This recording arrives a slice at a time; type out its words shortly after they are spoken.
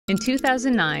In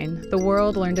 2009, the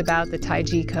world learned about the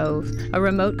Taiji Cove, a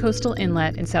remote coastal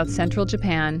inlet in south-central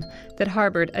Japan that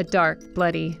harbored a dark,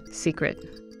 bloody secret.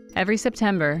 Every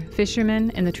September, fishermen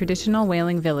in the traditional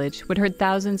whaling village would herd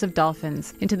thousands of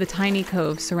dolphins into the tiny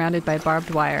cove surrounded by barbed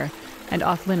wire and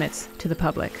off-limits to the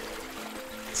public.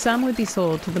 Some would be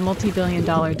sold to the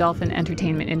multi-billion-dollar dolphin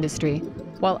entertainment industry,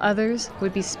 while others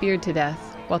would be speared to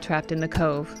death while trapped in the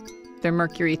cove. Their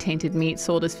mercury-tainted meat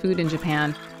sold as food in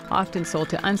Japan, often sold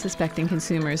to unsuspecting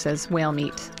consumers as whale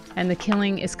meat. And the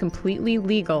killing is completely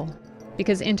legal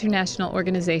because international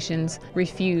organizations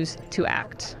refuse to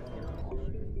act.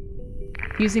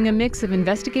 Using a mix of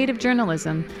investigative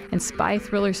journalism and spy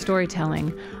thriller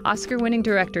storytelling, Oscar-winning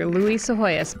director Luis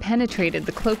Sohoyas penetrated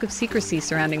the cloak of secrecy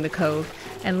surrounding the cove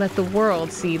and let the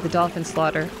world see the dolphin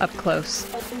slaughter up close.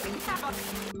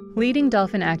 Leading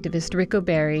dolphin activist Ric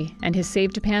O'Barry and his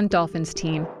Save Japan Dolphins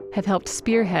team have helped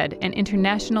spearhead an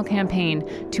international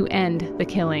campaign to end the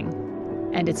killing.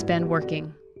 And it's been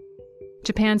working.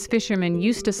 Japan's fishermen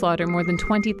used to slaughter more than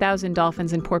 20,000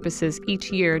 dolphins and porpoises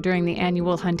each year during the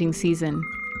annual hunting season.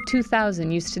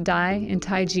 2,000 used to die in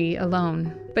Taiji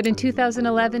alone. But in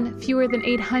 2011, fewer than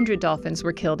 800 dolphins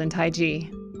were killed in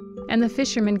Taiji. And the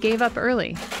fishermen gave up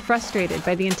early, frustrated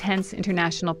by the intense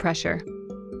international pressure.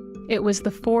 It was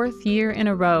the fourth year in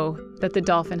a row that the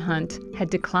dolphin hunt had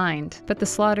declined, but the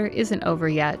slaughter isn't over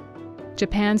yet.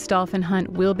 Japan's dolphin hunt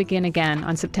will begin again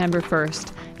on September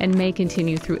 1st and may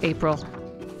continue through April.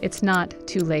 It's not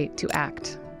too late to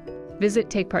act. Visit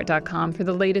TakePart.com for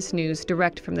the latest news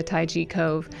direct from the Taiji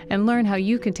Cove and learn how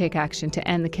you can take action to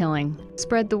end the killing.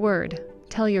 Spread the word,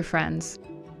 tell your friends,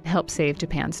 help save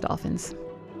Japan's dolphins.